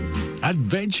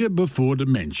Adventure Before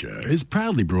Dementia is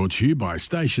proudly brought to you by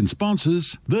station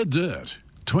sponsors The Dirt,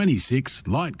 26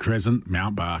 Light Crescent,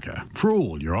 Mount Barker, for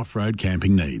all your off-road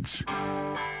camping needs.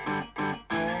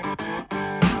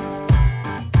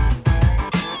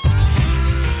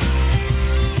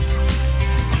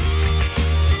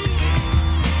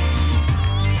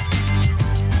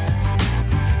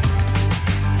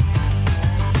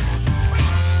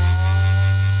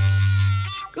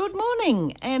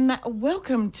 And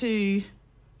welcome to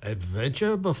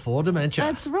Adventure Before Dementia.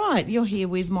 That's right. You're here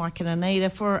with Mike and Anita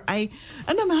for an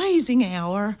amazing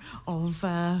hour of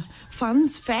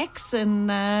funs, facts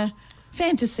and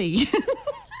fantasy.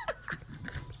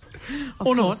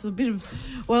 Or not. A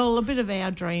bit of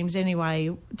our dreams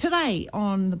anyway. Today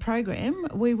on the program,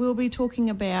 we will be talking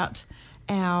about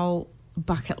our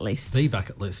bucket list. The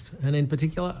bucket list, and in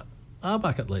particular, our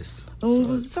bucket list.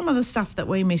 Some of the stuff that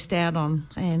we missed out on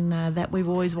and that we've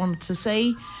always wanted to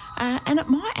see. And it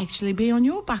might actually be on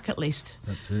your bucket list.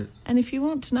 That's it. And if you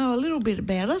want to know a little bit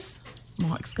about us,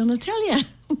 Mike's going to tell you.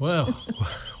 Well,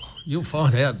 you'll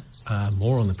find out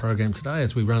more on the program today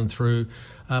as we run through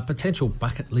potential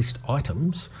bucket list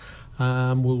items.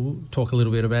 We'll talk a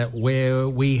little bit about where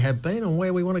we have been and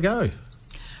where we want to go.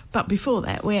 But before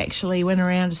that, we actually went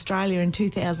around Australia in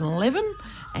 2011.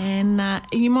 And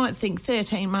you might think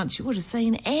 13 months, you would have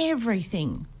seen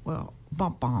everything. Well,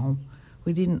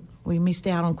 we didn't. We missed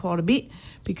out on quite a bit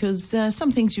because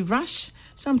some things you rush,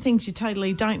 some things you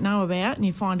totally don't know about and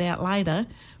you find out later.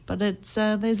 But it's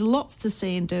there's lots to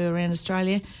see and do around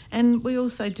Australia. And we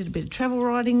also did a bit of travel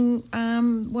writing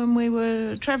when we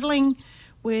were travelling.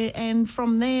 And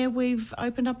from there, we've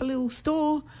opened up a little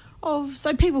store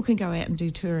so people can go out and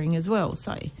do touring as well.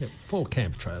 So for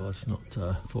camp trailers, not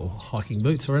for hiking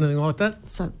boots or anything like that.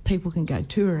 So people can go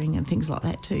touring and things like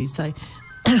that too. So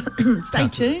stay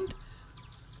tuned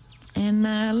and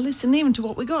listen even to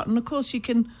what we got. And of course, you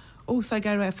can also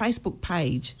go to our Facebook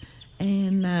page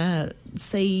and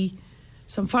see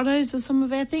some photos of some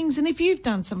of our things. And if you've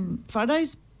done some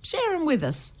photos, share them with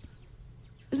us.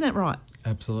 Isn't that right?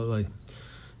 Absolutely.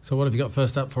 So what have you got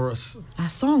first up for us? A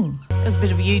song. There's a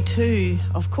bit of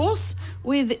U2, of course,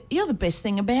 with You're the Best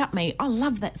Thing About Me. I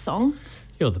love that song.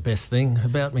 You're the best thing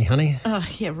about me, honey. Oh,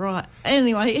 yeah, right.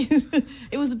 Anyway,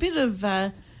 it was a bit of...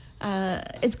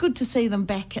 it's good to see them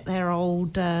back at their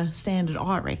old standard,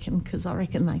 I reckon, because I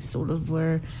reckon they sort of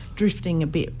were drifting a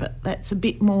bit, but that's a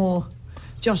bit more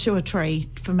Joshua Tree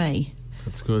for me.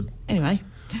 That's good. Anyway,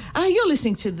 you're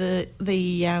listening to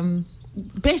the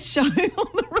best show on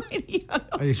the radio.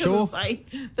 Are you sure? Say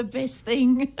the best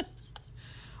thing.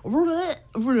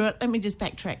 Let me just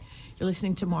backtrack. You're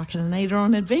listening to Mike and Anita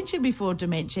on Adventure Before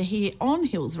Dementia here on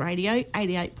Hills Radio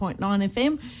 88.9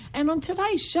 FM. And on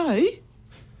today's show,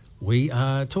 we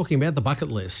are talking about the bucket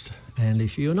list. And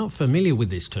if you're not familiar with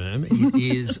this term, it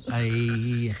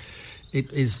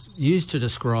is used to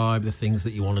describe the things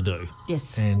that you want to do.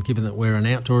 Yes. And given that we're an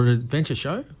outdoor adventure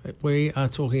show, we are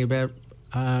talking about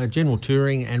general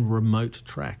touring and remote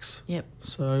tracks. Yep.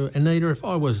 So, Anita, if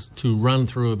I was to run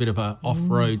through a bit of a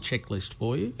off-road checklist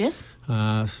for you. Yes.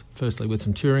 Firstly with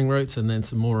some touring routes and then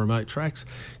some more remote tracks.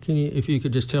 If you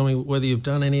could just tell me whether you've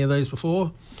done any of these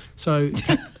before. So,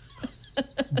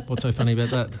 what's so funny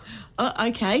about that?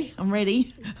 Okay, I'm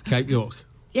ready. Cape York.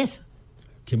 Yes.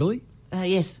 Kimberley.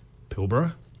 Yes.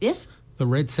 Pilbara. Yes. The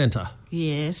Red Centre.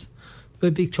 Yes.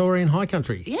 The Victorian High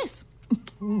Country. Yes.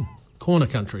 Corner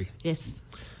Country. Yes.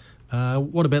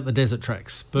 What about the desert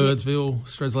tracks? Birdsville,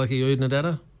 Strzelecki,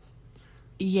 Oodnadatta?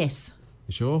 Yes.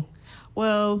 You sure?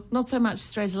 Well, not so much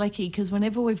Strzelecki, because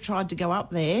whenever we've tried to go up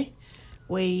there,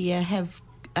 we have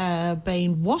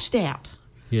been washed out.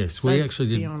 Yes, so we actually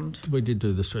did. Beyond. We did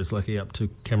do the Strzelecki up to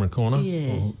Cameron Corner,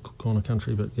 or Corner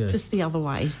Country, but yeah. Just the other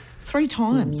way. 3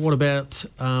 times. What about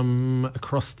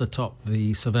across the top,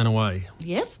 the Savannah Way?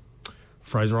 Yes.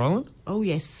 Fraser Island? Oh,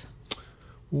 yes.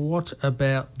 What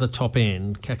about the top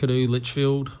end? Kakadu,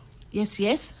 Litchfield? Yes,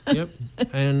 yes. Yep.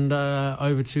 And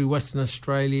over to Western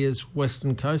Australia's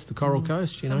western coast, the Coral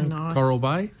Coast, nice. Coral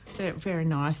Bay. Very, very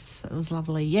nice. It was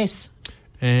lovely, yes.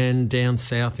 And down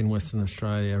south in Western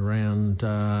Australia around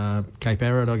Cape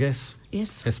Arid, I guess?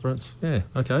 Yes. Esperance, yeah,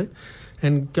 okay.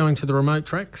 And going to the remote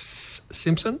tracks,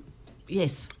 Simpson?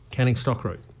 Yes. Canning Stock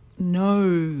Route?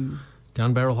 No.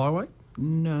 Gun Barrel Highway?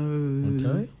 No.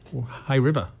 Okay. Hay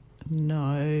River?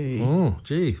 No. Oh,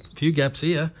 gee, a few gaps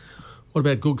here. What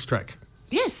about Googs Track?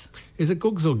 Yes. Is it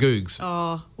Googs or Googs?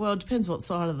 Oh, well, it depends what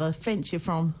side of the fence you're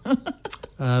from.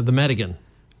 The Madigan?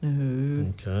 No.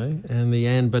 Okay. And the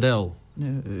Ann Bedell?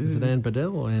 No. Is it Ann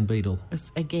Bedell or Ann Beadle?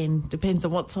 Again, depends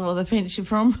on what side of the fence you're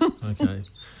from. Okay.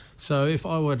 So if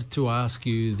I were to ask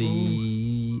you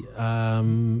the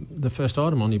the first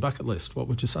item on your bucket list, what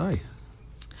would you say?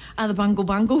 The Bungle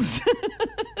Bungles.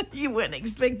 You weren't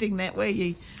expecting that, were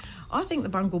you? I think the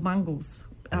Bungle Bungles,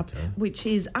 which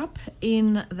is up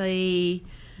in the...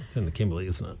 It's in the Kimberley,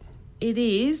 isn't it? It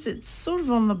is. It's sort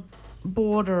of on the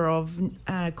border of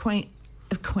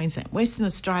Queensland, Western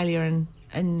Australia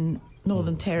and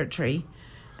Northern Territory.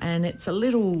 And it's a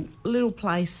little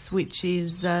place which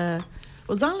is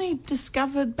was only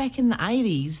discovered back in the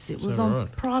 80s. It was on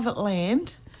private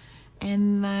land,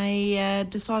 and they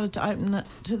decided to open it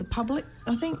to the public,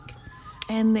 I think.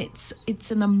 And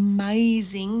it's an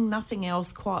amazing, nothing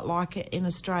else quite like it in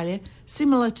Australia.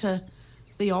 Similar to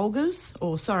the Olgas,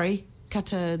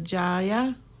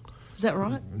 Katajaya. Is that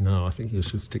right? No, I think you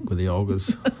should stick with the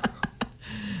Olgas.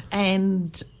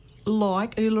 And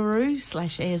like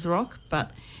Uluru / Ayers Rock,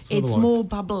 but it's more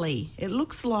bubbly. It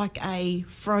looks like a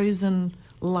frozen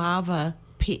lava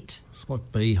pit. It's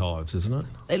like beehives, isn't it?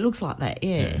 It looks like that,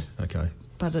 yeah. Okay.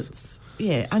 But it's,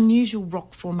 unusual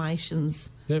rock formations.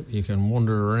 Yep, you can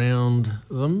wander around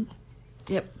them.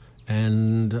 Yep.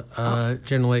 And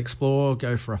generally explore,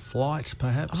 go for a flight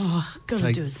perhaps. Oh, got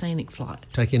to do a scenic flight.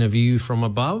 Take in a view from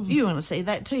above. You want to see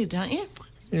that too, don't you?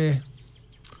 Yeah.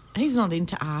 He's not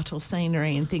into art or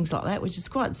scenery and things like that, which is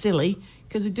quite silly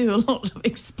because we do a lot of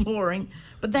exploring.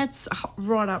 But that's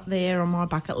right up there on my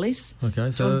bucket list.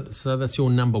 Okay, so that's your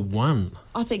number one.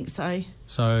 I think so.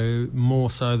 So more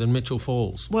so than Mitchell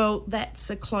Falls? Well, that's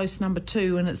a close number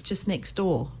 2 and it's just next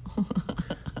door.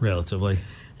 Relatively.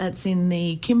 That's in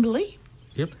the Kimberley.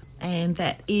 Yep. And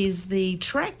that is the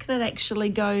track that actually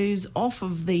goes off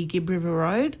of the Gibb River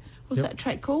Road. What's that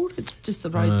track called? It's just the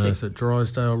road Is it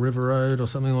Drysdale River Road or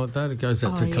something like that? It goes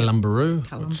out to Kalumburu,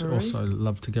 which also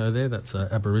love to go there. That's an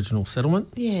Aboriginal settlement.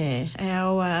 Yeah,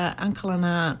 our uncle and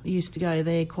aunt used to go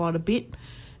there quite a bit,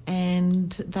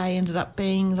 and they ended up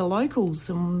being the locals,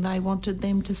 and they wanted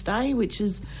them to stay, which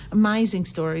is amazing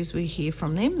stories we hear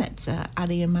from them. That's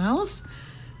Addie and Marlis.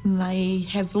 And they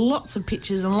have lots of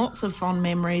pictures and lots of fond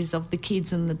memories of the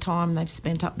kids and the time they've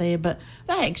spent up there. But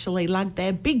they actually lugged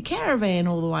their big caravan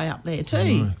all the way up there too.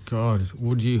 Oh, my God.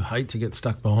 Would you hate to get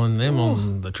stuck behind them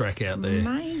on the track out there?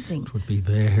 Amazing. It would be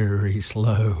very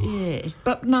slow. Yeah.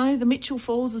 But no, the Mitchell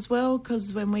Falls as well,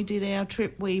 because when we did our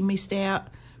trip, we missed out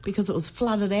because it was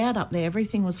flooded out up there.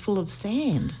 Everything was full of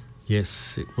sand.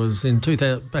 Yes, it was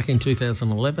back in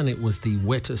 2011. It was the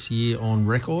wettest year on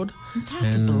record. It's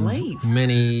hard to believe.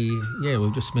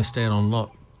 We've just missed out on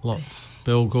lots.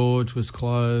 Bell Gorge was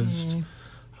closed.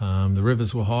 Yeah. The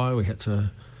rivers were high. We had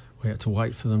to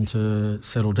wait for them to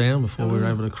settle down before we were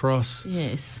able to cross.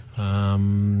 Yes.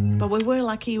 But we were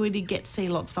lucky. We did get to see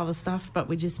lots of other stuff, but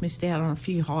we just missed out on a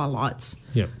few highlights.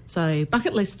 Yep. So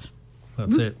bucket list.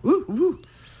 That's it. Woo, woo.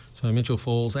 So Mitchell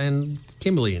Falls and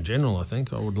Kimberley in general, I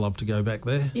think. I would love to go back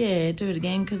there. Yeah, do it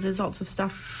again because there's lots of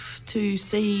stuff to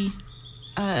see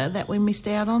that we missed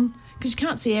out on. Because you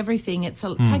can't see everything. It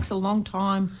takes a long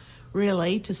time,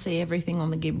 really, to see everything on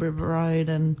the Gibb River Road.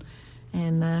 And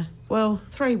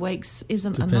 3 weeks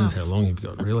isn't enough. Depends how long you've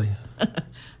got, really.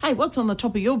 Hey, what's on the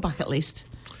top of your bucket list?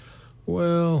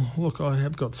 Well, look, I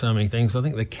have got so many things. I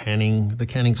think the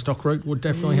Canning stock route would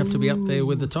definitely have to be up there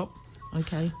with the top.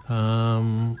 Okay.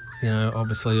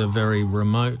 Obviously a very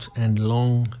remote and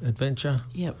long adventure.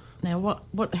 Yep. Now,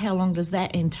 how long does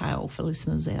that entail for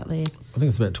listeners out there? I think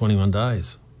it's about 21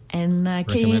 days. And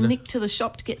can you nick to the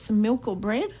shop to get some milk or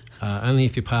bread? Only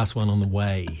if you pass one on the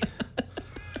way.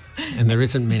 And there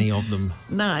isn't many of them.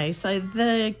 No. So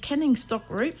the Canning stock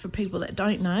route, for people that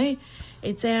don't know,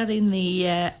 it's out in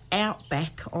the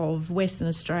outback of Western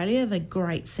Australia, the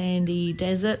Great Sandy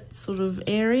Desert sort of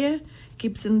area,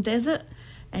 Gibson Desert,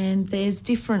 and there's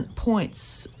different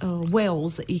points,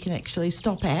 wells that you can actually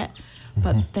stop at,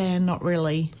 but they're not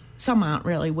really, some aren't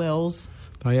really wells.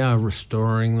 They are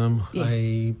restoring them, yes.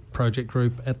 A project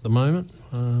group at the moment.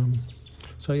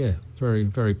 Very,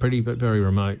 very pretty, but very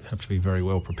remote. Have to be very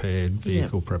well prepared,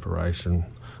 vehicle preparation,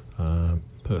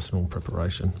 personal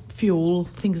preparation. Fuel,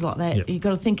 things like that. Yep. You've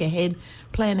got to think ahead,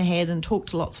 plan ahead and talk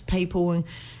to lots of people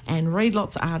and read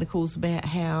lots of articles about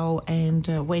how and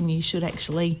when you should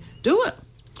actually do it.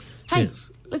 Hey,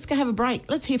 Let's go have a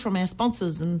break. Let's hear from our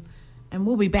sponsors and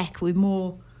we'll be back with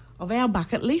more of our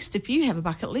bucket list. If you have a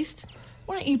bucket list,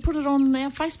 why don't you put it on our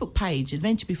Facebook page,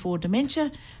 Adventure Before Dementia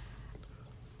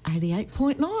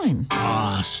 88.9.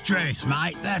 Oh, strength,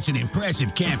 mate. That's an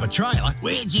impressive camper trailer.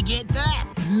 Where'd you get that?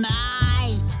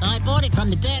 Mate. I bought it from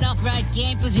the Dirt Off-Road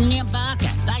Campers in Mount Barker.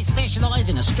 They specialise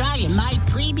in Australian-made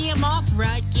premium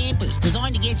off-road campers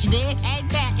designed to get you there and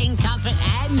back in comfort,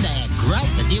 and they're great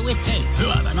to deal with too. Who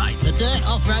are they, mate? The Dirt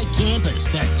Off-Road Campers.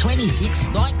 They're at 26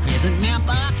 Light Crescent, Mount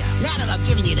Barker. Now that I've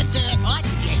given you the dirt, I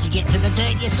suggest you get to the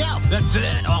dirt yourself. The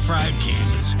Dirt Off-Road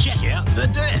Campers. Check out The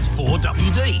Dirt,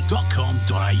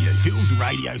 4wd.com.au. Hills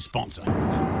Radio sponsor.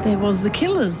 There was the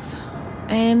Killers,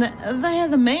 and they are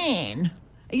the man.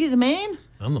 Are you the man?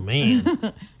 I'm the man.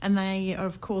 And they,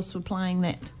 of course, were playing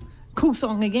that cool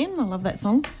song again. I love that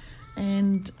song.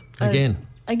 And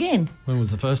Again? When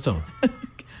was the first time?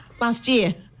 Last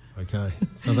year. Okay.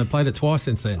 So they played it twice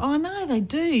since then. Oh, no, they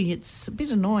do. It's a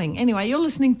bit annoying. Anyway, you're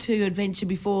listening to Adventure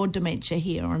Before Dementia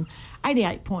here on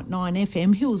 88.9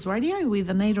 FM Hills Radio with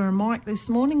Anita and Mike this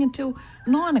morning until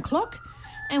 9 o'clock.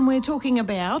 And we're talking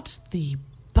about the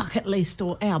bucket list,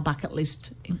 or our bucket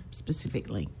list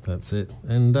specifically. That's it.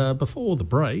 And before the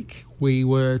break, we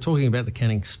were talking about the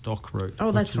Canning Stock Route.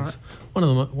 Oh, that's which is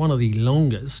right. one of the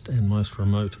longest and most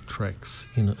remote treks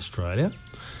in Australia.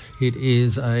 It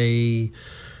is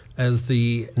as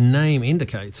the name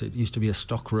indicates, it used to be a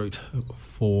stock route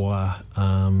for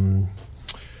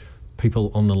people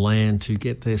on the land to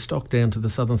get their stock down to the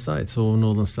southern states or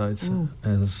northern states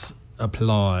as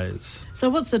applies. So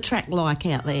what's the track like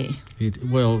out there? It's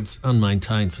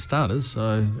unmaintained for starters,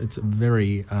 so it's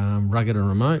very rugged and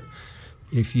remote.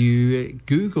 If you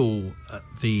Google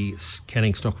the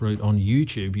Canning Stock Route on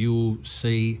YouTube, you'll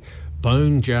see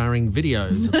bone-jarring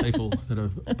videos of people that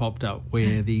have popped up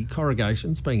where the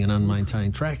corrugations, being an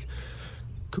unmaintained track,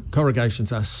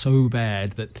 corrugations are so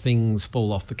bad that things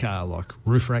fall off the car, like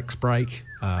roof racks break,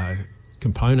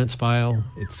 components fail.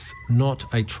 It's not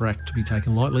a track to be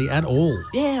taken lightly at all.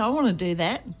 Yeah, I want to do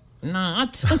that.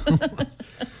 Not.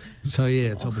 So,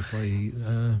 yeah, it's obviously,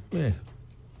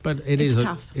 But it's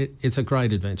tough. It's a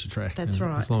great adventure track. That's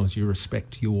right. As long as you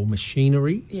respect your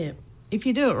machinery. Yeah. If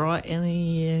you do it right and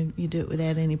you do it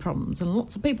without any problems, and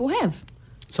lots of people have.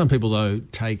 Some people, though,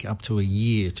 take up to a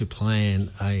year to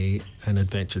plan an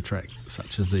adventure track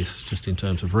such as this, just in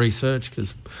terms of research,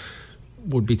 because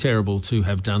it would be terrible to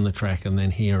have done the track and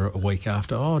then hear a week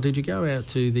after, oh, did you go out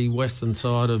to the western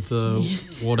side of the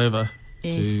whatever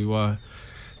to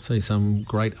see some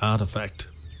great artefact?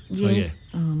 So, yeah.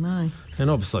 Oh, no. And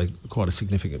obviously quite a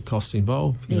significant cost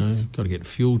involved. You know, you've got to get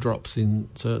fuel drops in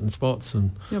certain spots.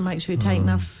 And you've got to make sure you take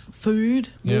enough food,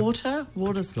 water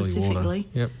specifically.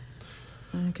 Yep.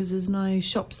 Because there's no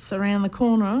shops around the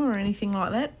corner or anything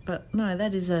like that. But, no,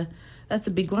 that's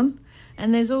a big one.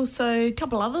 And there's also a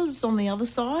couple others on the other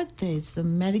side. There's the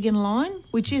Madigan line,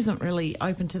 which isn't really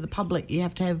open to the public. You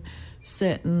have to have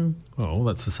certain... Well,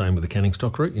 that's the same with the Canning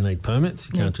Stock Route. You need permits.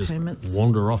 You can't just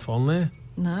wander off on there.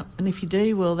 No, and if you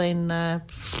do, well then...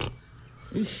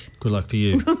 good luck to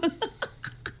you.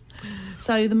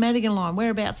 So the Madigan line,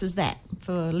 whereabouts is that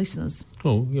for listeners?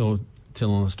 Oh, you're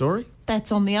telling a story?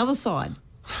 That's on the other side.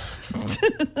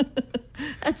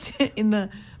 That's in the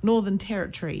Northern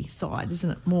Territory side, isn't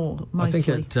it?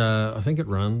 Mostly. I think it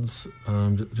runs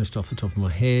just off the top of my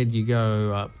head. You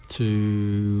go up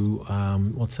to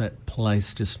what's that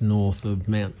place just north of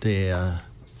Mount Dare?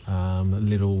 A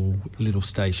little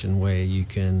station where you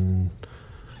can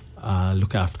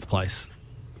look after the place.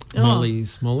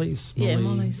 Molly's place.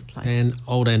 And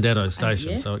Old Andetto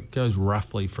Station. So it goes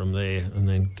roughly from there and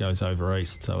then goes over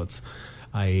east. So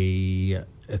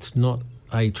it's not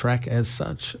a track as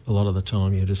such. A lot of the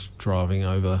time you're just driving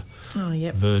over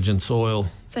virgin soil.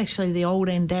 It's actually the Old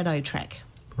Andetto track.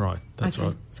 Right, that's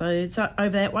right. So it's over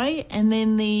that way. And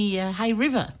then the Hay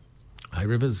River. Hay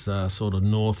River's sort of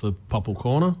north of Popple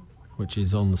Corner, which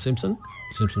is on the Simpson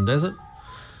Desert,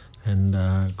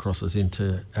 and crosses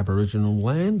into Aboriginal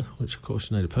land, which of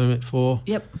course you need a permit for.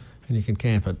 Yep. And you can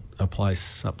camp at a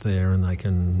place up there and they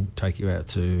can take you out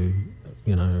to,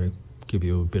 give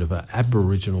you a bit of an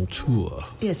Aboriginal tour.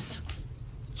 Yes.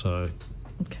 So...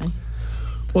 Okay.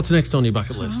 What's next on your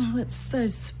bucket list? Oh,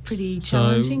 those pretty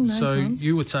challenging, those ones. So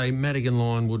you would say Madigan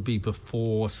Line would be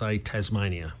before, say,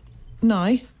 Tasmania?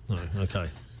 No. No, okay.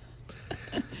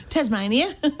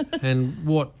 Tasmania. And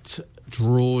what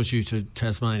draws you to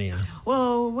Tasmania?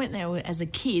 Well, I went there as a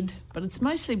kid, but it's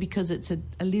mostly because it's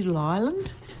a little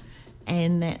island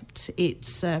and that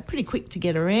it's pretty quick to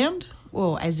get around.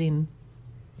 Well, as in,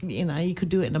 you could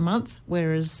do it in a month,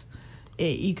 whereas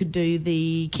you could do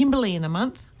the Kimberley in a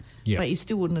month, but you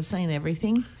still wouldn't have seen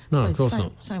everything. No, of course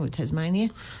not. Same with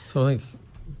Tasmania. So I think,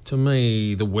 to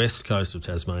me, the west coast of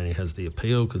Tasmania has the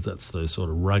appeal because that's the sort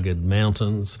of rugged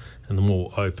mountains, and the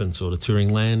more open sort of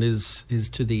touring land is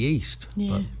to the east.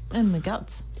 Yeah, and the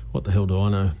guts. What the hell do I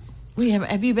know?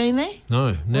 Have you been there?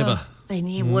 No, never. Well, then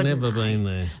you wouldn't. Never been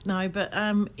there. No, but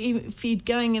if you're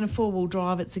going in a four-wheel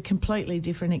drive, it's a completely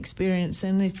different experience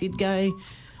than if you'd go,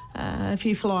 if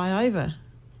you fly over.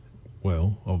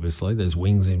 Well, obviously, there's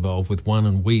wings involved with one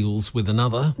and wheels with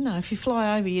another. No, if you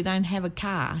fly over, you don't have a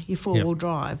car. You're four-wheel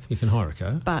drive. You can hire a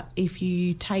car. But if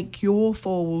you take your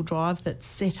four-wheel drive that's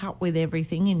set up with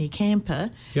everything in your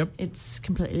camper, it's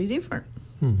completely different.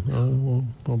 Well,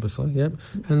 obviously, yep.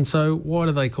 And so why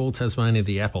do they call Tasmania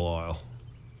the Apple Isle?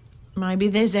 Maybe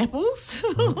there's apples.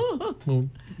 Well,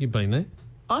 you've been there.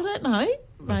 I don't know.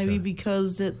 Maybe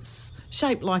because it's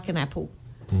shaped like an apple.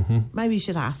 Maybe you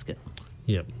should ask it.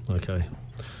 Yep, okay.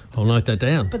 I'll note that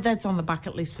down. But that's on the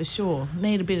bucket list for sure.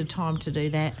 Need a bit of time to do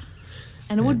that.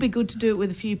 And it would be good to do it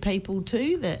with a few people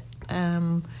too that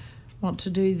want to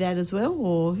do that as well.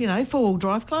 Or, you know, four-wheel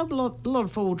drive club. A lot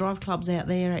of four-wheel drive clubs out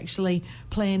there actually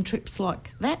plan trips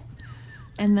like that.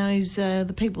 And those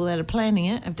the people that are planning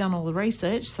it have done all the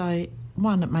research. So,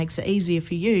 one, it makes it easier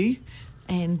for you.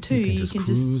 And two, you can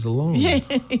just cruise along. Yeah,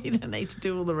 you don't need to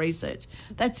do all the research.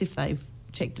 That's if they've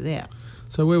checked it out.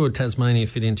 So where would Tasmania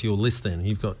fit into your list then?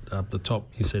 You've got up the top,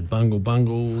 you said Bungle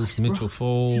Bungles, Mitchell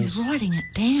Falls. He's writing it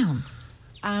down.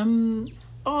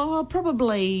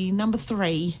 Probably number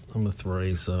 3. Number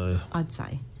 3, so... I'd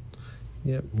say.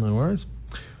 Yep, no worries.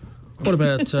 What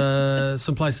about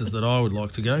some places that I would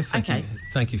like to go?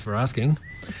 Thank you for asking.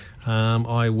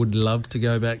 I would love to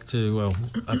go back to, well,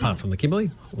 apart from the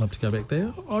Kimberley, I'd love to go back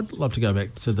there. I'd love to go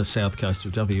back to the south coast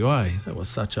of WA. That was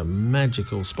such a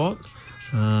magical spot.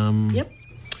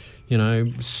 You know,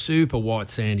 super white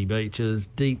sandy beaches,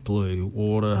 deep blue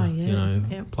water, you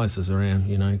know, places around,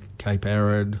 you know, Cape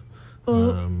Arid,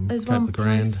 there's Cape one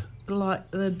LeGrand. place like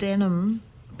the Denham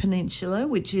Peninsula,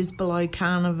 which is below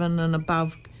Carnarvon and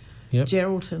above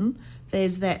Geraldton.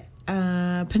 There's that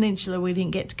peninsula we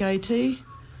didn't get to go to.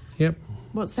 Yep.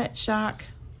 What's that, Shark?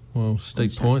 Well,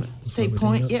 Steep Point. Steep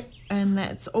Point, yep. And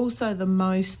that's also the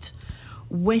most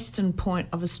western point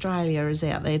of Australia is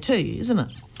out there too, isn't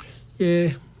it?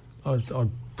 Yeah. I'd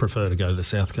prefer to go to the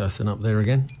south coast than up there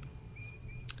again.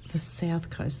 The south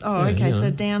coast. Oh, okay. You know,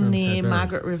 so down near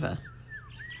Margaret River.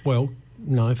 Well,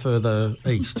 no, further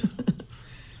east.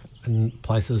 And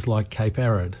places like Cape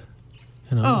Arid.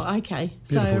 You know, oh, okay.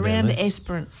 So around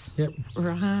Esperance. Yep.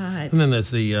 Right. And then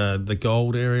there's the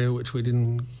gold area, which we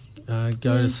didn't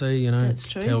go to see, you know. That's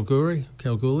true.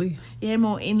 Kalgoorlie. Yeah,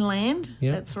 more inland.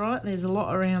 Yep. That's right. There's a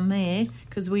lot around there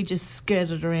because we just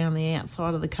skirted around the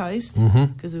outside of the coast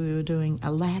because we were doing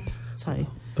a lap. So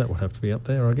that would have to be up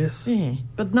there, I guess. Yeah.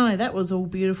 But no, that was all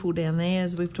beautiful down there,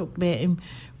 as we've talked about in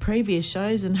previous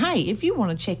shows. And hey, if you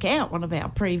want to check out one of our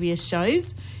previous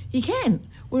shows, you can.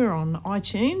 We're on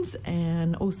iTunes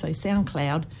and also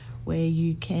SoundCloud, where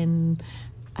you can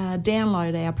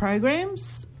download our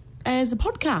programs as a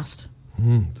podcast.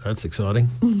 That's exciting.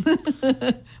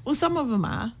 Well, some of them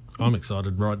are. I'm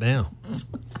excited right now.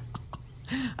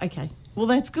 Okay, well,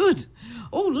 that's good.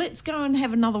 Oh, let's go and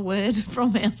have another word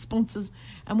from our sponsors,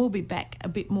 and we'll be back a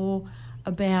bit more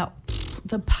about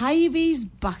the Pavies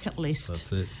bucket list.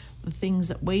 That's it. The things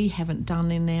that we haven't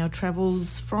done in our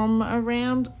travels from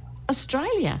around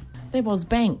Australia. There was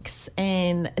Banks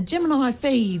and Gemini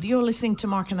Feed. You're listening to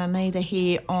Mike and Anita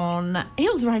here on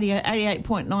Hills Radio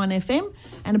 88.9 FM,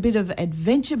 and a bit of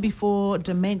adventure before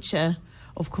dementia.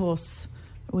 Of course,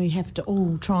 we have to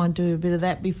all try and do a bit of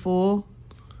that before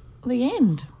the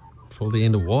end. Before the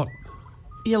end of what?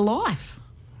 Your life.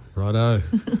 Righto.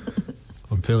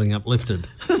 I'm feeling uplifted.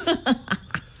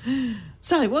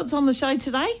 So, what's on the show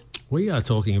today? We are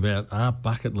talking about our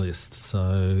bucket list.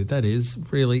 So that is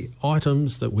really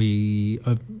items that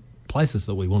places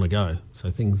that we want to go. So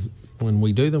things, when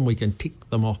we do them, we can tick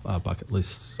them off our bucket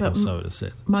list, or so it is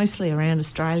said. Mostly around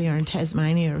Australia and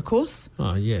Tasmania, of course.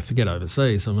 Oh, yeah, forget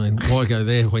overseas. I mean, why go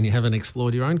there when you haven't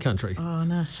explored your own country? Oh,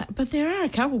 no. But there are a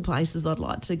couple places I'd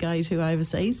like to go to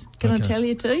overseas. Can I tell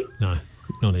you two? No,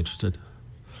 not interested.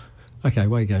 Okay,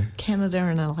 where you go? Canada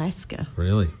and Alaska.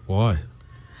 Really? Why?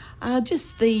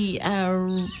 Just the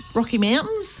Rocky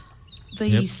Mountains,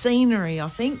 the scenery, I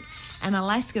think, and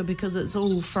Alaska because it's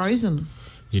all frozen.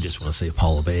 You just want to see a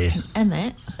polar bear. And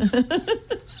that.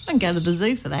 I can go to the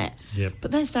zoo for that. Yep. But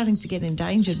they're starting to get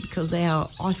endangered because our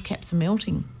ice caps are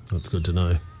melting. That's good to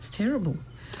know. It's terrible.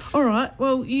 All right,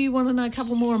 well, you want to know a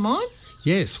couple more of mine?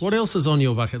 Yes. What else is on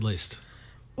your bucket list?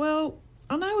 Well,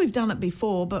 I know we've done it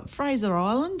before, but Fraser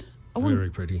Island. Very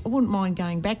pretty. I wouldn't mind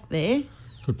going back there.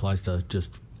 Good place to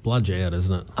just bludge out,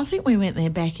 isn't it? I think we went there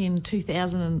back in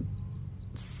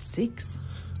 2006.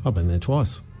 I've been there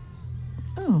twice.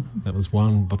 Oh. That was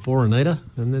one before Anita,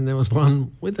 and then there was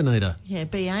one with Anita. Yeah,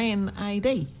 BA and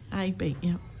AD. AB,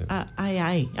 yeah.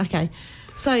 AA, okay.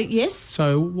 So, yes.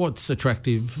 So what's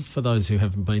attractive for those who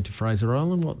haven't been to Fraser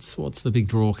Island? What's the big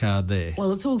draw card there?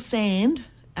 Well, it's all sand.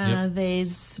 Yep.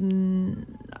 There's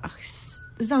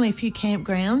only a few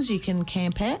campgrounds you can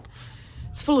camp at.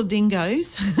 It's full of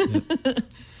dingoes. Yep.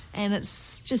 And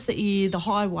it's just that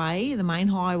the main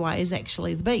highway is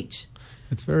actually the beach.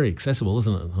 It's very accessible,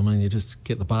 isn't it? I mean, you just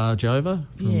get the barge over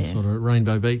from sort of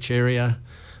Rainbow Beach area.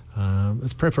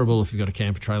 It's preferable if you've got a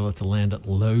camper trailer to land at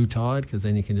low tide, because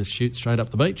then you can just shoot straight up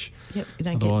the beach. Yep, you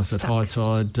don't Otherwise, get at stuck.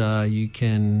 high tide, you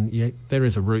can. Yeah, there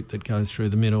is a route that goes through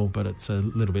the middle, but it's a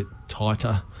little bit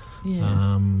tighter.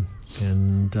 Yeah.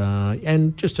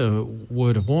 And just a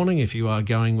word of warning: if you are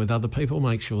going with other people,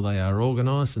 make sure they are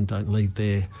organised and don't leave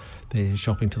their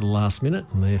shopping to the last minute,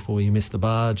 and therefore you miss the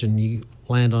barge and you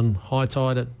land on high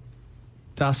tide at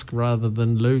dusk rather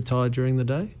than low tide during the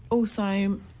day.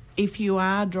 Also, if you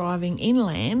are driving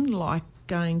inland, like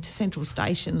going to Central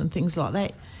Station and things like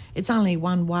that, it's only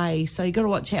one way, so you've got to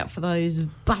watch out for those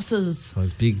buses,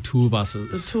 Those big tour the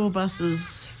buses. tour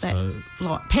buses that, So-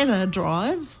 like Peta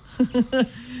drives,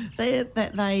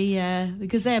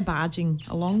 because they're barging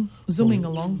along, zooming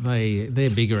along. They're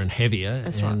bigger and heavier,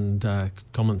 That's right. and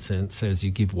common sense says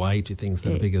you give way to things that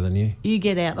are Yeah. bigger than you. You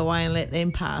get out the way and let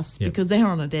them pass Yep. because they're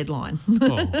on a deadline.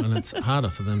 Well, and it's harder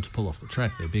for them to pull off the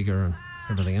track. They're bigger and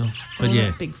everything else. But Well, yeah,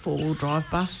 that big four-wheel drive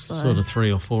bus. So. sort of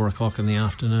 3 or 4 o'clock in the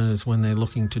afternoon is when they're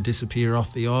looking to disappear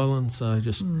off the island. So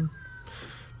just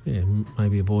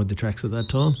maybe avoid the tracks at that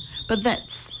time. But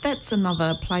that's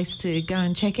another place to go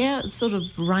and check out. It's sort of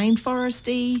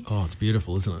rainforesty. Oh, it's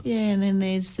beautiful, isn't it? Yeah, and then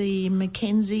there's the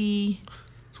Mackenzie.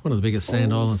 It's one of the biggest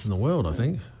sand Falls. islands in the world, I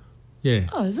think. Yeah.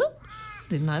 Oh, is it?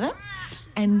 Didn't know that.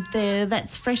 And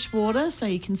that's fresh water, so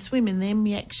you can swim in them.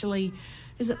 You actually,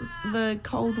 is it the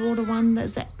cold water one?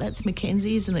 That's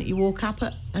Mackenzie, isn't it? You walk up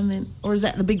it, and then, or is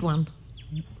that the big one?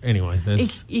 Anyway,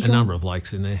 there's You a can- number of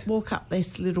lakes in there. Walk up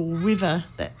this little river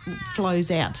that flows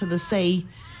out to the sea,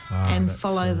 and that's,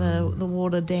 follow the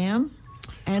water down,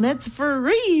 and it's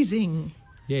freezing.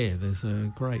 Yeah, there's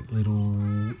a great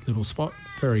little spot,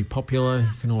 very popular.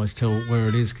 You can always tell where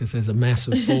it is because there's a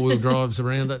massive four-wheel drives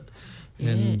around it.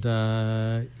 And,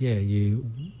 you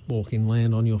walk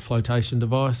inland on your flotation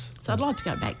device. So I'd like to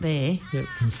go back there. Yep,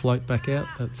 and float back out.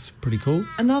 That's pretty cool.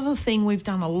 Another thing we've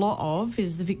done a lot of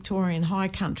is the Victorian High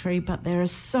Country, but there are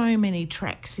so many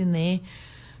tracks in there,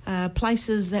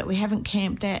 places that we haven't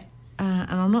camped at,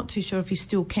 and I'm not too sure if you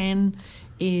still can,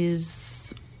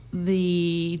 is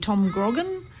the Tom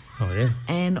Grogan Oh, yeah.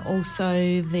 and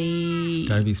also the...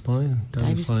 Davies Plain.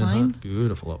 Davies Plain Plain. Hut.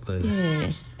 Beautiful up there.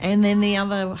 Yeah, and then the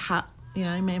other hut,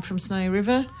 Man from Snowy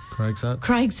River, Craig's Hut.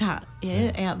 Craig's Hut,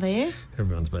 out there.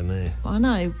 Everyone's been there. I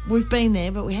know, we've been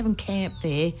there, but we haven't camped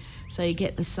there, so you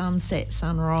get the sunset,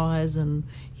 sunrise, and,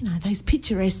 those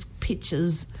picturesque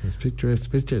pictures. There's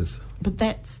picturesque pictures. But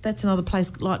that's another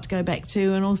place I'd like to go back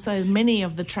to, and also many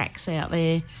of the tracks out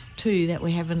there too that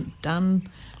we haven't done,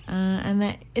 and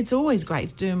that it's always great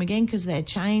to do them again because they're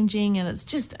changing, and it's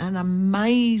just an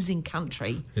amazing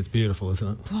country. It's beautiful,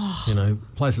 isn't it?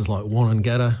 Places like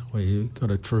Warrnambool where you've got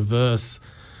to traverse,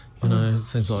 it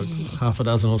seems like half a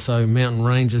dozen or so mountain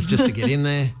ranges just to get in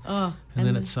there. And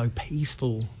then it's so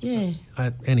peaceful. Yeah.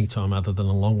 At any time other than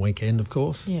a long weekend, of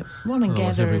course. Yeah,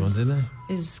 Otherwise everyone's in there.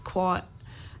 is quite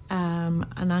an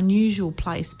unusual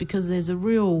place because there's a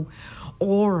real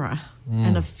aura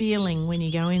and a feeling when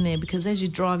you go in there, because as you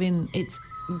drive in,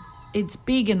 it's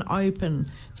big and open.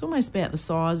 It's almost about the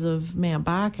size of Mount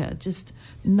Barker, just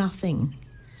nothing,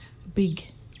 big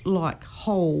like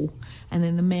hole, and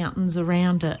then the mountains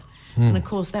around it. And of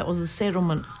course that was the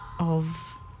settlement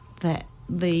of that.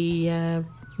 The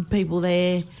people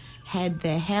there had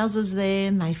their houses there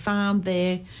and they farmed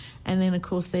there, and then of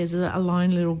course there's a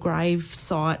lone little grave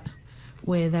site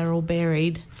where they're all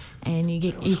buried, and you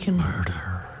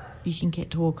can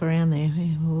get to walk around there.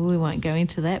 We won't go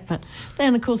into that, but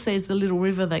then of course there's the little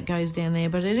river that goes down there,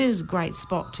 but it is a great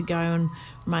spot to go and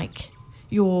make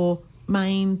your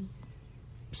main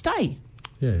stay.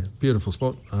 Yeah, beautiful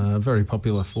spot. Very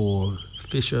popular for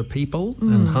fisher people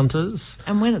and hunters.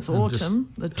 And when it's And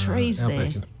autumn, the trees there.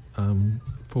 outback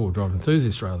four-wheel drive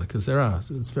enthusiasts, rather, because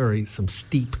it's some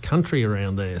steep country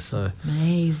around there, so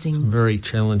Amazing. very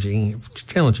challenging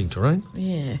terrain.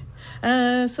 Yeah.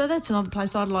 So that's another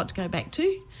place I'd like to go back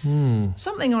to.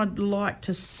 Something I'd like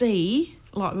to see,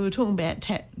 like we were talking about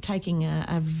taking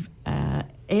a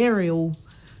aerial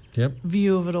Yep.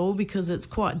 view of it all, because it's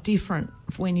quite different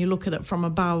when you look at it from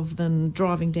above than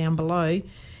driving down below,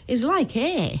 is Lake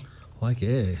Eyre. Like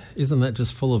air. Isn't that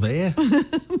just full of air?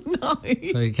 No.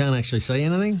 So you can't actually see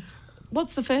anything?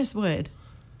 What's the first word?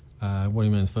 What do you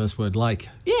mean, the first word? Lake.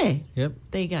 Yeah. Yep.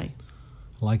 There you go.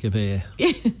 Lake of Air.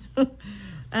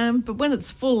 But when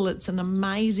it's full, it's an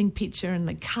amazing picture, and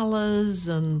the colours,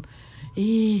 and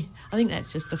I think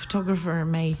that's just the photographer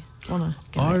and me want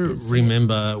to go. I out and see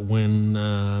remember when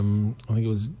I think it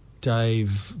was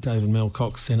David Mel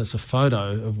Cox sent us a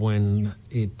photo of when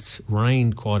it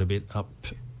rained quite a bit up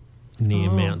near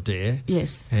Mount Dare.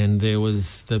 Yes. And there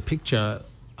was the picture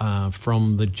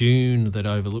from the dune that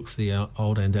overlooks the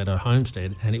old Andado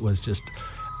homestead, and it was just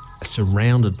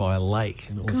surrounded by a lake,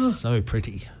 and it was so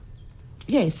pretty.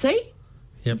 Yeah, see?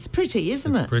 Yep. It's pretty,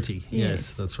 isn't it? It's pretty,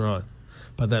 yes, that's right.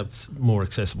 But that's more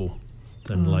accessible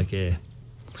than Lake Air.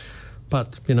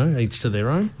 But, you know, each to their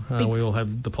own. We all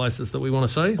have the places that we want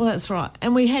to see. Well, that's right.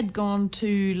 And we had gone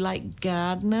to Lake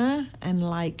Gardner and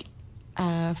Lake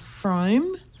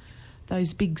Frome,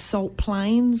 those big salt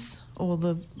plains, or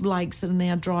the lakes that are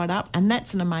now dried up. And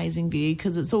that's an amazing view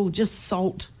because it's all just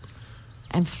salt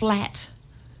and flat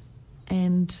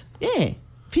and,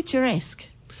 picturesque.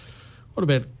 What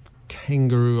about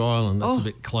Kangaroo Island? That's a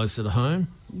bit closer to home.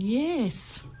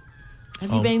 Yes.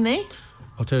 Have you been there?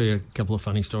 I'll tell you a couple of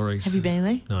funny stories. Have you been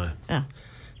there? No. Oh. A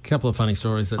couple of funny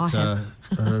stories that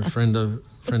a friend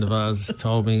of ours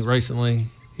told me recently.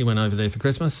 He went over there for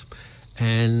Christmas,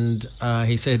 and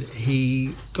he said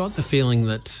he got the feeling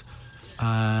that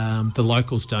the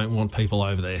locals don't want people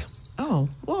over there. Oh,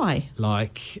 why?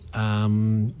 Like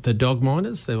the dog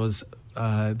minders, there was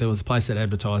a place that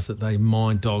advertised that they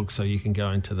mind dogs so you can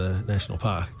go into the national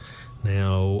park.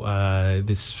 Now,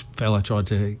 this fella tried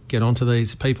to get onto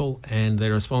these people, and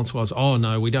their response was, "Oh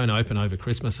no, we don't open over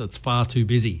Christmas. It's far too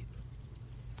busy."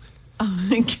 Oh,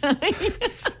 okay.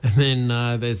 And then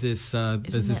there's this. Isn't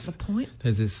that the point?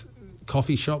 There's this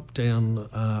coffee shop down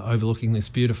overlooking this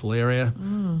beautiful area.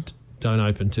 Don't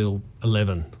open till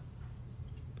 11.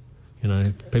 You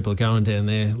know, people are going down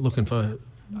there looking for,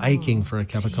 aching for a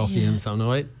cup of coffee and something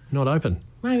to eat. Not open.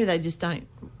 Maybe they just don't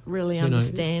really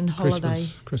understand holiday.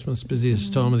 Christmas,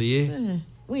 busiest time of the year. Yeah,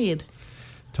 weird.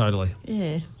 Totally.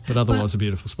 Yeah. But otherwise a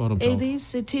beautiful spot, I'm told.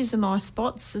 It is a nice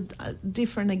spot. It's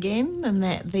different again, and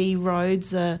that the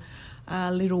roads are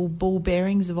little ball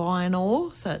bearings of iron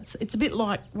ore. So it's a bit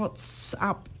like what's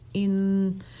up as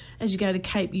you go to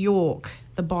Cape York,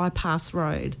 the bypass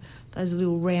road. Those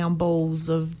little round balls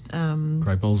of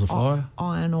great balls of fire,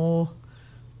 iron ore,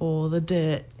 or the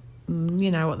dirt. You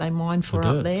know what they mine for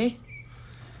up there?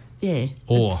 Yeah.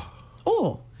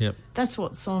 Ore. Yep. That's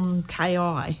what's on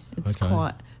KI. It's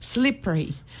quite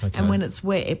slippery. Okay. And when it's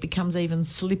wet, it becomes even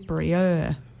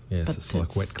slipperier. Yes, But it's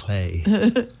like wet clay.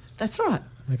 That's right.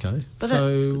 Okay. But that's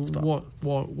a so good spot.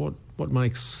 what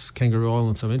makes Kangaroo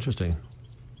Island so interesting?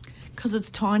 Because it's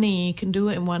tiny, you can do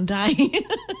it in one day.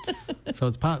 So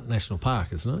it's part national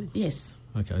park, isn't it? Yes.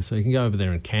 Okay, so you can go over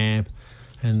there and camp.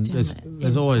 And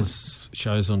there's always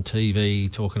shows on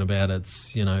TV talking about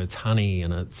it's honey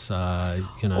and it's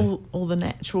all the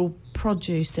natural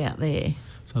produce out there.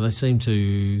 So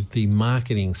the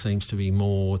marketing seems to be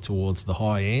more towards the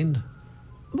high end,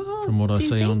 from what I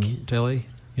see on telly.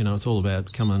 You know, it's all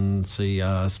about come and see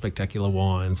upectacular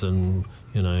wines and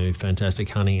fantastic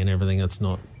honey and everything. It's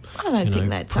not. I don't think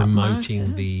that's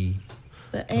promoting the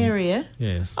area.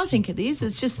 Yes. I think it is.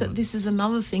 It's just that this is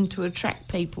another thing to attract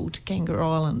people to Kangaroo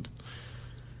Island.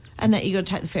 And that you got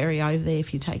to take the ferry over there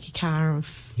if you take your car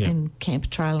and camp a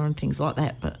trailer and things like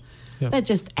that. But that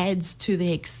just adds to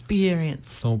the experience.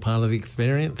 It's all part of the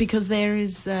experience. Because there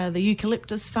is the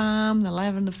eucalyptus farm, the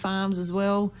lavender farms as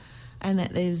well, and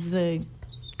that there's the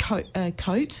goat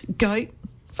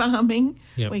farming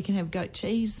where you can have goat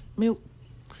cheese, milk.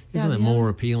 Isn't that more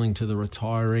appealing to the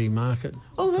retiree market?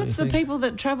 Oh, that's the people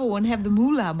that travel and have the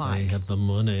moolah, mate. They have the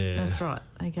money. That's right.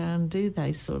 They go and do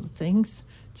those sort of things.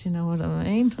 Do you know what I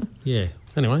mean? Yeah.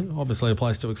 Anyway, obviously a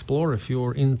place to explore if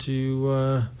you're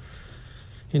into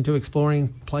exploring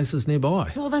places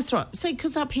nearby. Well, that's right. See,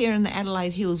 because up here in the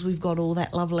Adelaide Hills, we've got all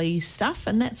that lovely stuff,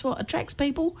 and that's what attracts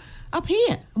people up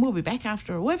here. And we'll be back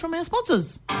after a word from our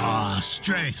sponsors. Oh,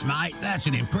 Struth, mate. That's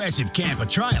an impressive camper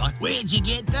trailer. Where'd you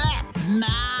get that?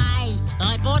 Mate,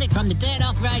 I bought it from the Dirt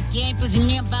Off-Road Campers in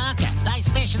Mount Barker. They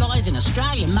specialise in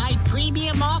Australian-made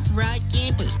premium off-road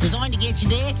campers designed to get you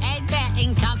there and back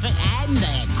in comfort, and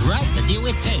they're great to deal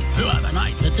with too. Who are they,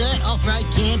 mate? The Dirt Off-Road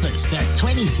Campers at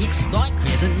 26 Light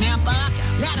Crescent, Mount Barker.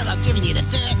 Now that I've given you the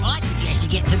dirt, I suggest you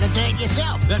get to the dirt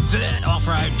yourself. The Dirt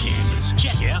Off-Road Campers.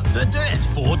 Check out The Dirt,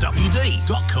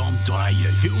 4wd.com.au.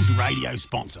 Hills Radio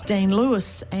sponsor. Dean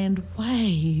Lewis and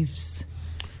Waves.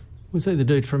 Was he the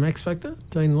dude from X Factor,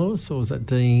 Dean Lewis, or was that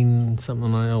Dean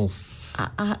something else?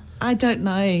 I don't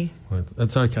know. Well,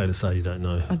 it's okay to say you don't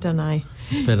know. I don't know.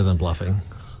 It's better than bluffing.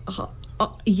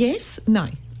 Yes? No.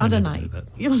 I don't never know. do that.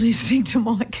 You're listening to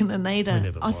Mike and Anita,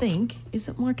 never I was. think. Is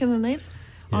it Mike and Anita?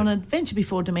 Yeah. On Adventure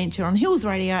Before Dementia on Hills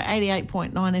Radio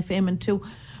 88.9 FM until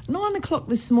 9 o'clock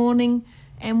this morning.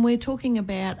 And we're talking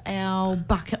about our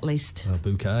bucket list, A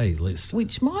bouquet list.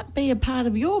 which might be a part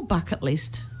of your bucket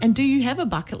list. And do you have a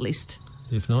bucket list?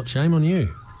 If not, shame on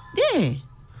you. Yeah,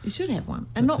 you should have one.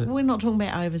 And That's it. we're not talking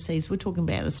about overseas, we're talking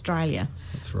about Australia.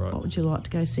 That's right. What would you like to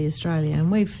go see Australia?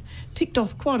 And we've ticked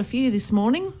off quite a few this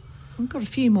morning. We've got a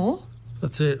few more.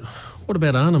 That's it. What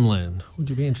about Arnhem Land? Would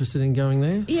you be interested in going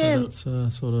there? Yeah. So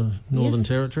that's sort of Northern Yes.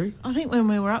 Territory. I think when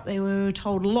we were up there, we were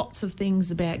told lots of things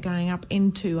about going up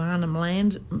into Arnhem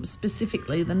Land,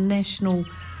 specifically the National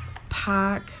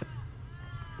Park,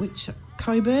 which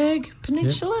Coburg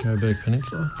Peninsula. Yep, Coburg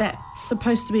Peninsula. That's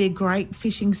supposed to be a great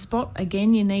fishing spot.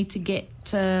 Again, you need to get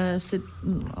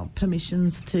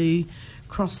permissions to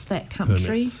cross that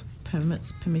country.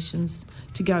 Permissions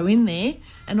to go in there.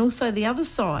 And also the other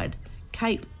side,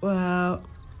 Cape Gove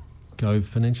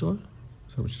Peninsula?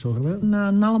 Is that what you're talking about?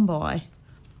 Nullumbi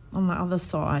on the other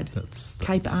side. That's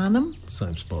Cape Arnhem.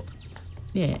 Same spot.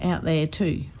 Yeah, out there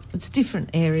too. It's a different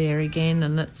area again,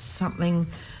 and it's something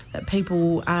that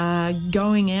people are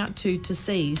going out to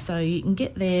see. So you can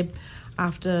get there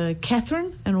after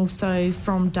Catherine and also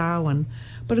from Darwin.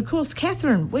 But of course,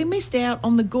 Catherine, we missed out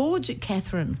on the gorge at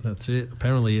Catherine. That's it.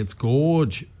 Apparently it's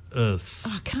gorgeous. Oh,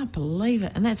 I can't believe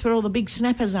it. And that's where all the big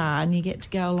snappers are, and you get to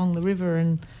go along the river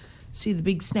and see the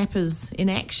big snappers in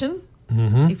action,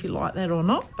 if you like that or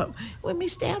not. But we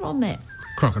missed out on that.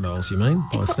 Crocodiles, you mean,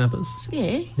 by snappers?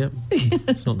 Yeah. Yep.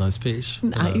 It's not those fish.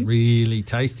 No. Really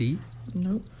tasty.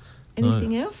 Nope.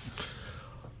 Anything else?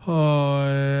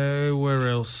 Oh, where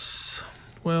else?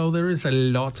 Well, there is a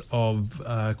lot of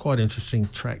quite interesting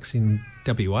tracks in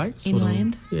WA.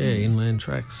 Inland? Inland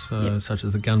tracks, such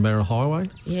as the Gun Barrel Highway,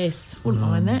 Yes, wouldn't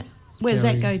mind that. Where does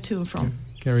that go to and from?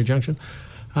 Gary Junction.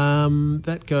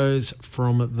 That goes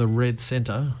from the Red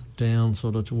Centre down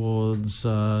sort of towards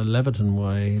Laverton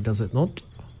Way, does it not?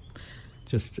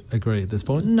 Just agree at this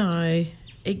point. No,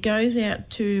 it goes out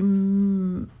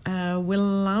to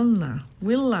Willana.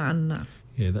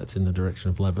 Yeah, that's in the direction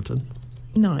of Laverton.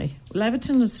 No,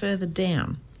 Laverton is further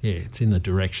down. Yeah, it's in the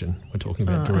direction. We're talking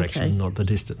about Oh, direction, okay. not the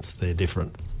distance. They're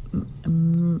different.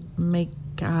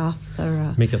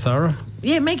 Meekatharra. Mikathara?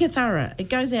 Yeah, Meekatharra. It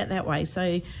goes out that way.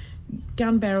 So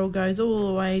Gun Barrel goes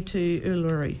all the way to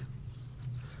Uluru.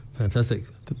 Fantastic.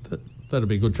 That'd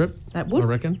be a good trip. That would. I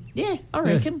reckon. Yeah, I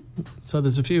reckon. So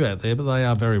there's a few out there, but they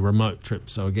are very remote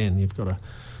trips. So again, you've got to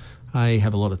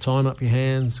have a lot of time up your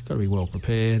hands. Got to be well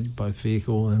prepared, both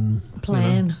vehicle and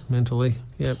Plan. mentally.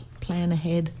 Yep. Plan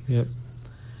ahead. Yep.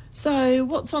 So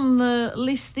what's on the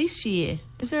list this year?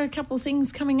 Is there a couple of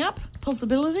things coming up?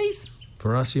 Possibilities?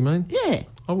 For us, you mean? Yeah.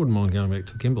 I wouldn't mind going back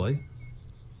to Kimberley.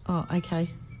 Oh, okay.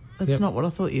 That's Yep. not what I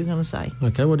thought you were going to say.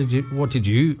 Okay. What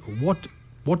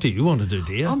do you want to do,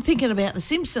 dear? I'm thinking about The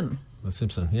Simpson. The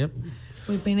Simpson. Yep.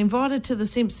 We've been invited to The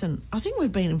Simpson. I think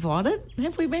we've been invited.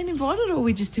 Have we been invited, or are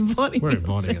we just inviting We're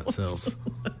inviting ourselves? ourselves.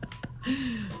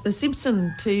 The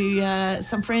Simpson to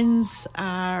some friends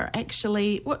are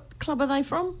actually... What club are they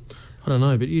from? I don't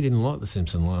know, but you didn't like The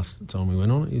Simpson last time we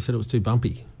went on it. You said it was too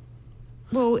bumpy.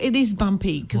 Well, it is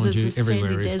bumpy because Mind it's you, a sandy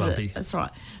everywhere is desert. bumpy. That's right.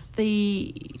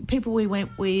 The people we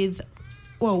went with...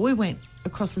 Well, we went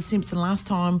across The Simpson last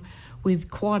time with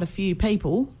quite a few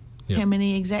people. Yep. How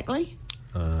many exactly?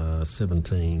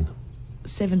 17.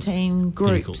 17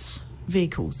 groups.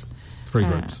 Vehicles. 3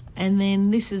 groups. And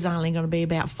then this is only going to be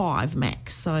about 5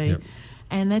 max. So, Yep.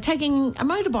 And they're taking a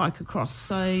motorbike across,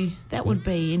 so that would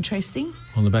be interesting.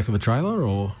 On the back of a trailer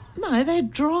or? No, they're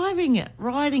driving it,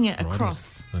 riding it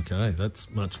across. Okay, that's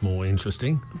much more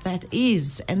interesting. That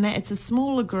is, and it's a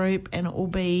smaller group, and it will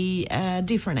be a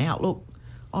different outlook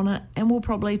on it, and we'll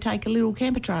probably take a little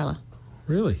camper trailer.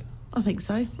 Really? I think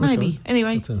so, maybe. Okay.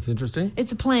 Anyway, That sounds interesting.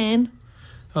 it's a plan.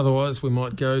 Otherwise, we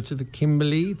might go to the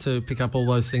Kimberley to pick up all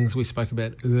those things we spoke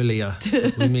about earlier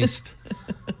that we missed.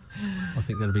 I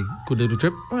think that'd be a good little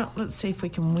trip. Well, let's see if we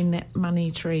can win that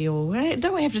money tree, or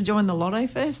don't we have to join the lotto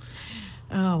first?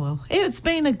 Oh, well, it's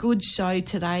been a good show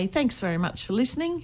today. Thanks very much for listening.